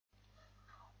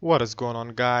What is going on,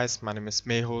 guys? My name is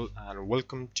Mehul and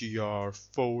welcome to your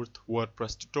fourth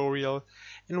WordPress tutorial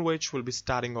in which we'll be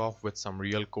starting off with some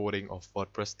real coding of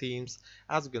WordPress themes.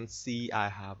 As you can see, I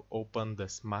have opened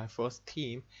this my first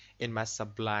theme in my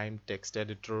Sublime text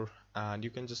editor, and you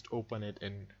can just open it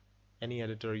in any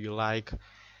editor you like,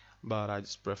 but I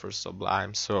just prefer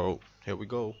Sublime, so here we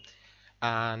go.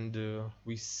 And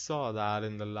we saw that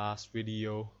in the last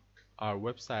video our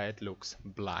website looks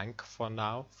blank for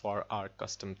now for our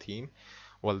custom theme.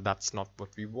 Well, that's not what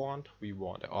we want. We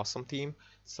want an awesome theme.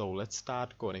 So let's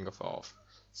start coding it off.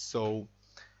 So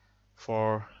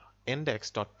for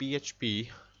index.php,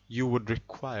 you would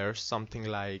require something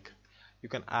like, you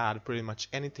can add pretty much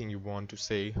anything you want to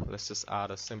say. Let's just add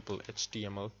a simple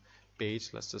HTML page.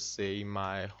 Let's just say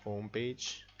my home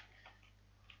page.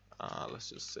 Let's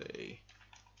just say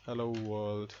hello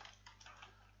world,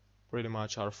 pretty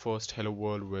much our first hello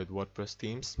world with WordPress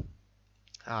themes,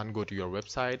 and go to your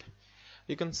website.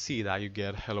 You can see that you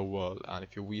get hello world, and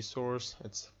if you resource,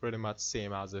 it's pretty much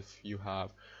same as if you have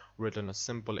written a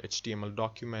simple HTML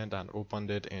document and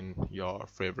opened it in your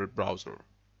favorite browser.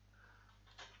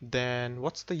 Then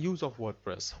what's the use of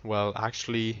WordPress? Well,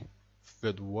 actually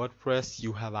with WordPress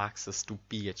you have access to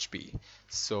PHP.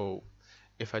 So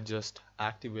if I just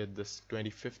activate this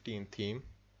 2015 theme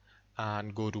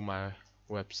and go to my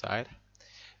website,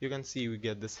 you can see we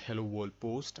get this hello world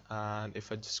post, and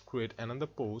if I just create another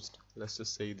post, let's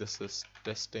just say this is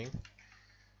testing,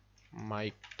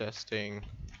 mic testing,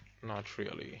 not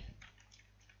really,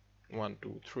 1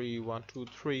 2 3 1 2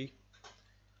 3,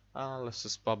 let's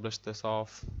just publish this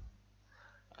off,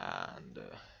 and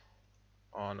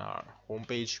on our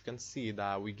homepage you can see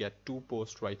that we get two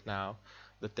posts right now,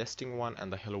 the testing one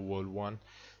and the hello world one.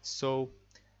 So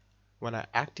when I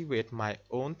activate my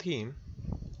own theme,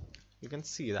 you can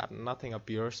see that nothing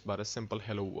appears but a simple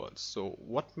hello world. So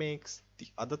what makes the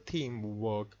other theme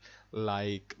work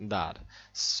like that?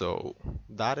 So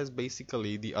that is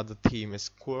basically the other theme is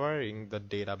querying the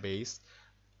database,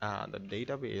 and the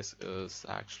database is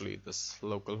actually this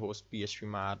localhost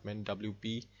phpMyAdmin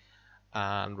WP,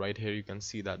 and right here you can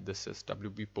see that this is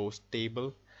WP post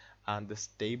table, and this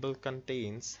table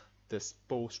contains this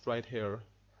post right here,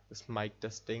 this mic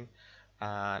testing,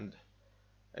 and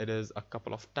it is a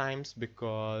couple of times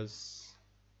because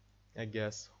I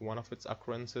guess one of its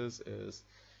occurrences is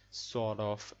sort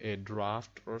of a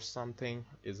draft or something,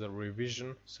 is a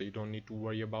revision, so you don't need to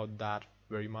worry about that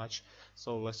very much.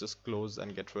 So let's just close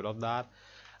and get rid of that,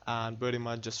 and pretty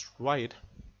much just write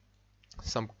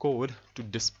some code to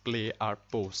display our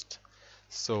post.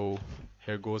 So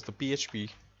here goes the PHP,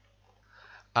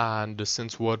 and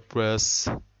since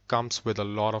WordPress comes with a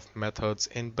lot of methods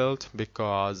inbuilt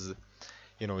because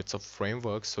it's a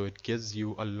framework, so it gives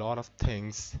you a lot of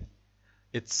things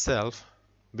itself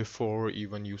before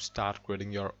even you start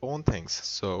creating your own things.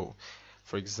 So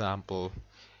for example,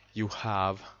 you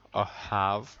have a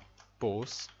have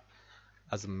post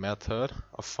as a method,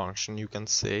 a function you can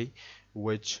say,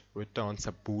 which returns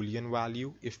a boolean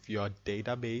value if your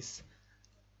database,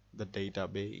 the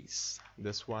database,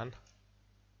 this one,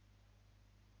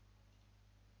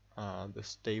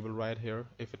 this table right here,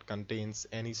 if it contains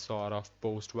any sort of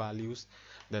post values,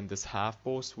 then this have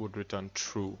post would return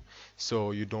true.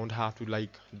 So you don't have to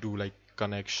do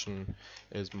connection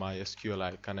is my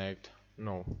SQLite connect,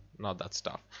 no, not that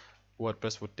stuff.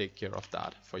 WordPress would take care of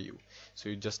that for you. So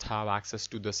you just have access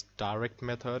to this direct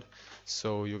method.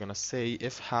 So you're gonna say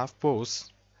if have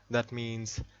posts, that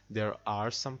means there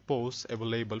are some posts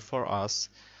available for us.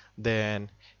 Then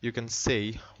you can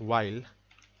say while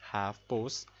have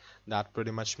posts, that pretty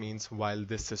much means while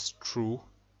this is true.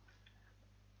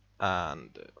 And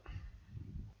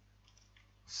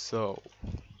so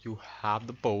you have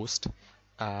the post,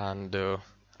 and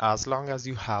as long as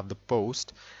you have the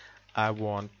post, I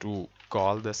want to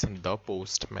call this in the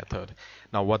post method.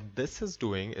 Now what this is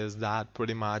doing is that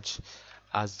pretty much,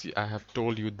 as I have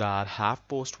told you, that have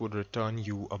post would return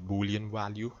you a boolean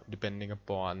value depending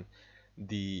upon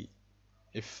the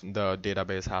if the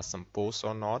database has some posts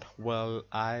or not. Well,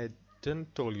 I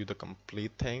didn't tell you the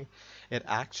complete thing. It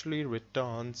actually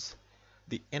returns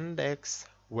the index,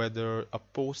 whether a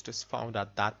post is found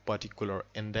at that particular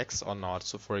index or not.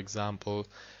 So for example,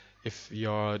 if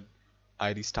your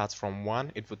ID starts from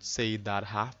 1, it would say that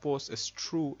have post is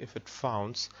true if it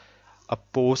founds a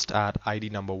post at ID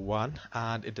number 1,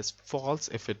 and it is false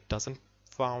if it doesn't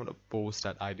found a post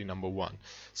at ID number 1.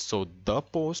 So the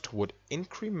post would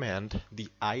increment the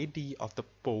ID of the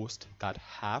post that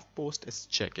have post is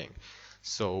checking.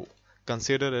 So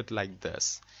consider it like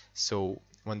this. So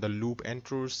when the loop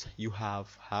enters, you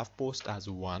have post as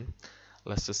 1.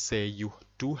 Let's just say you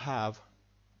do have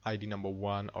ID number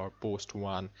 1 or post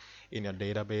 1 in your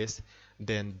database,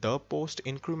 then the post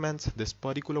increments this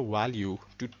particular value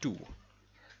to 2.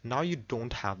 Now you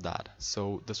don't have that,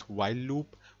 so this while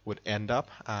loop would end up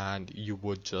and you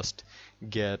would just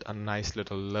get a nice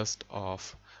little list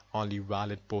of only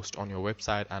valid posts on your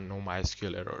website and no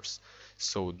MySQL errors.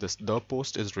 So this the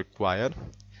post is required,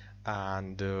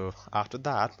 and after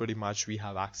that pretty much we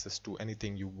have access to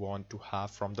anything you want to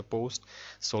have from the post.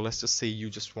 So let's just say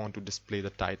you just want to display the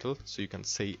title, so you can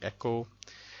say echo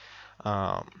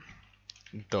um,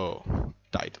 the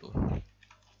title,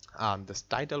 and this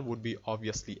title would be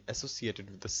obviously associated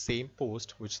with the same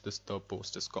post which this third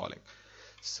post is calling.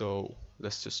 So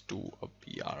let's just do a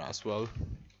PR as well,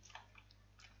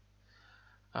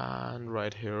 and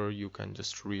right here you can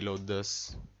just reload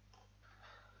this,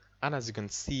 and as you can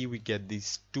see we get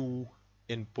these two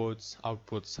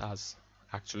outputs as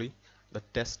actually the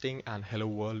testing and hello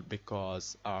world,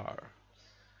 because our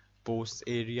posts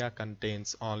area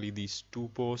contains only these two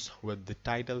posts with the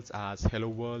titles as hello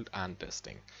world and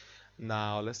testing.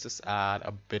 Now let's just add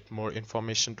a bit more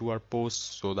information to our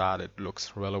post so that it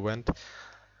looks relevant.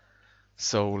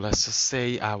 So let's just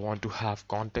say I want to have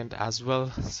content as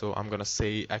well, so I'm gonna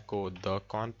say echo the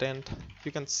content.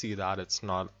 You can see that it's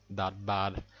not that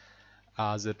bad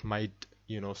as it might,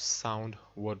 sound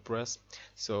WordPress.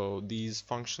 So these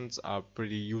functions are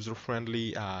pretty user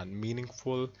friendly and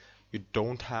meaningful. You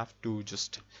don't have to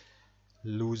just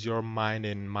lose your mind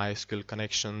in MySQL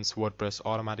connections. WordPress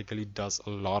automatically does a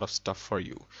lot of stuff for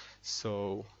you.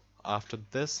 So after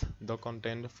this, the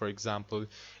content, for example,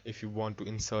 if you want to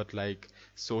insert like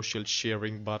social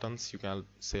sharing buttons, you can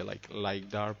say like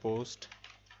our post,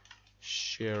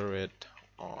 share it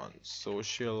on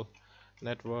social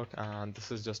network, and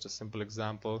this is just a simple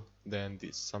example. Then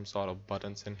these some sort of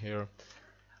buttons in here,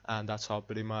 and that's how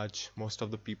pretty much most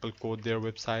of the people code their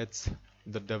websites,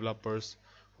 the developers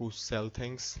who sell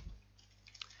things.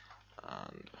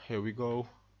 And here we go,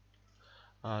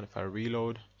 and if I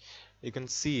reload, you can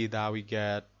see that we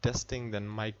get testing,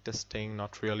 then mic testing,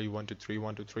 not really 123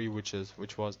 123,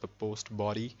 which was the post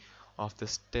body of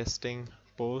this testing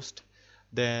post.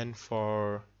 Then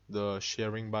for the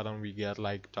sharing button we get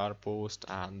like our post,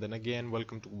 and then again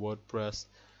welcome to WordPress,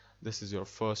 this is your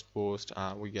first post,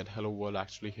 and we get hello world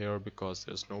actually here because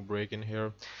there's no break in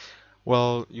here.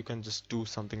 Well, you can just do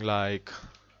something like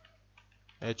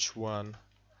h1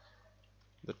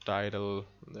 the title,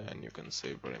 then you can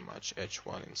say very much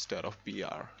h1 instead of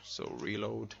br. So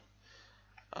reload,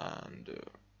 and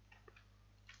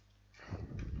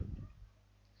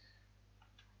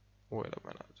wait a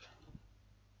minute.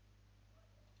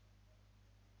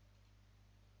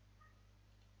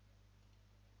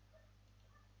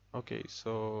 Okay,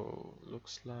 so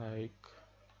looks like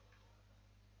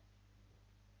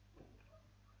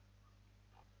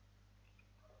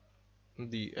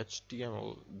the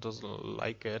HTML doesn't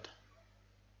like it.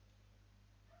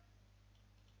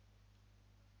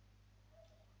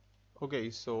 Okay,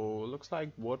 so looks like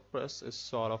WordPress is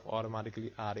sort of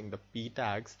automatically adding the p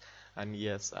tags, and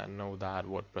yes, I know that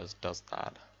WordPress does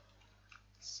that.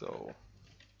 So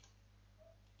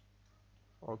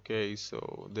okay,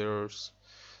 so there's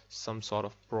some sort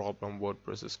of problem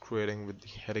WordPress is creating with the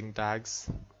heading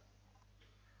tags.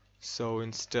 So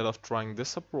instead of trying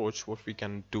this approach, what we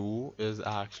can do is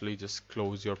actually just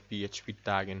close your PHP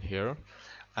tag in here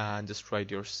and just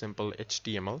write your simple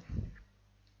HTML.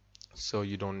 So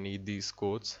you don't need these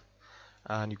codes,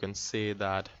 and you can say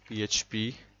that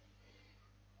PHP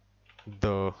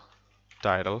the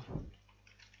title,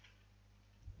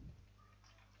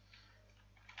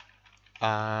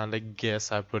 and I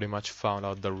guess I pretty much found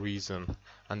out the reason,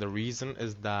 and the reason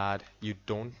is that you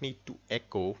don't need to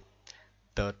echo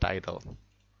the title,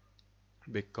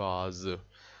 because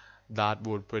that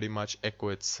would pretty much echo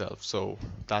itself. So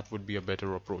that would be a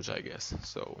better approach, I guess.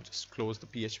 So just close the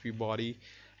PHP body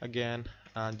again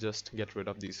and just get rid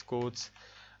of these codes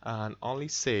and only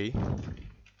say,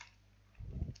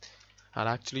 and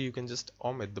actually you can just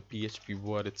omit the PHP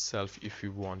word itself if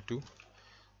you want to.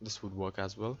 This would work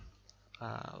as well.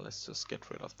 Let's just get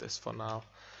rid of this for now,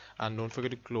 and don't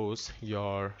forget to close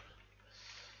your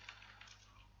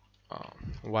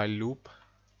while loop.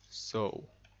 So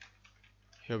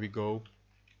here we go,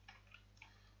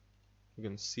 you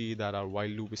can see that our while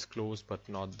loop is closed but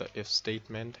not the if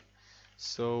statement.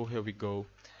 So here we go,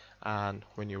 and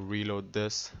when you reload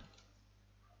this,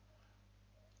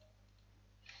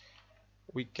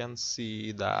 we can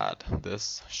see that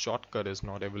this shortcut is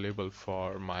not available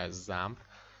for my XAMPP.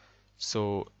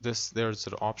 So there's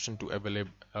an option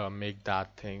to make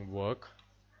that thing work,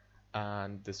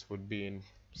 and this would be in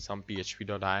some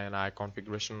php.ini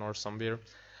configuration or somewhere.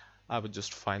 I would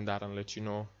just find that and let you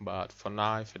know. But for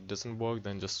now, if it doesn't work,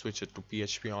 then just switch it to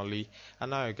PHP only.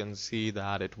 And now you can see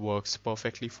that it works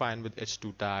perfectly fine with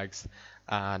h2 tags,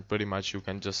 and pretty much you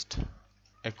can just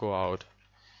echo out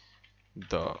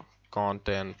the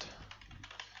content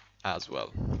as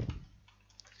well.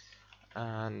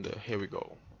 And here we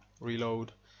go.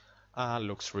 Reload.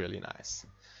 Looks really nice.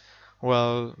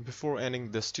 Well, before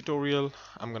ending this tutorial,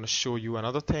 I'm gonna show you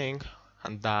another thing,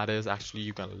 and that is actually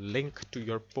you can link to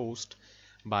your post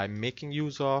by making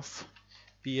use of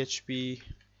PHP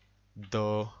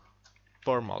the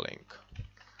permalink.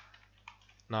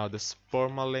 Now this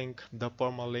permalink, the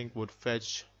permalink would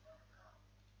fetch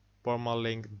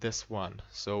permalink this one,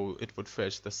 so it would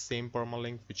fetch the same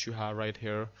permalink which you have right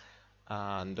here,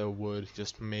 and would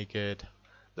just make it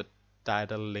the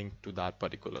title link to that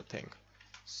particular thing.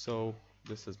 So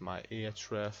this is my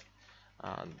ahref,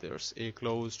 and there's a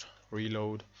closed.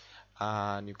 Reload,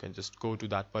 and you can just go to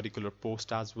that particular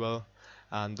post as well.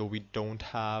 And though we don't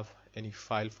have any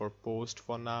file for post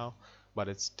for now, but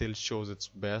it still shows its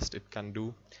best it can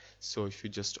do. So if you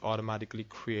just automatically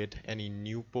create any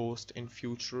new post in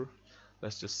future,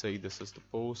 let's just say this is the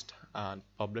post, and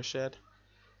publish it,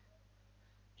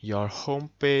 your home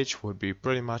page would be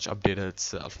pretty much updated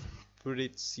itself. Pretty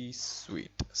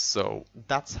sweet. So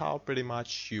that's how pretty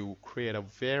much you create a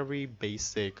very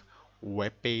basic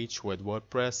web page with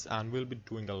WordPress, and we'll be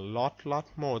doing a lot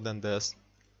more than this,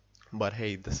 but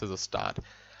hey, this is a start.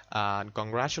 And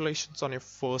congratulations on your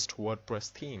first WordPress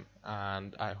theme,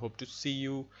 and I hope to see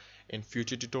you in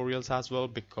future tutorials as well,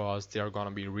 because they are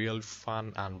gonna be real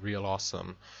fun and real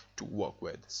awesome to work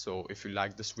with. So if you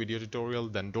like this video tutorial,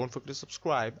 then don't forget to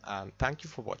subscribe, and thank you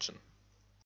for watching.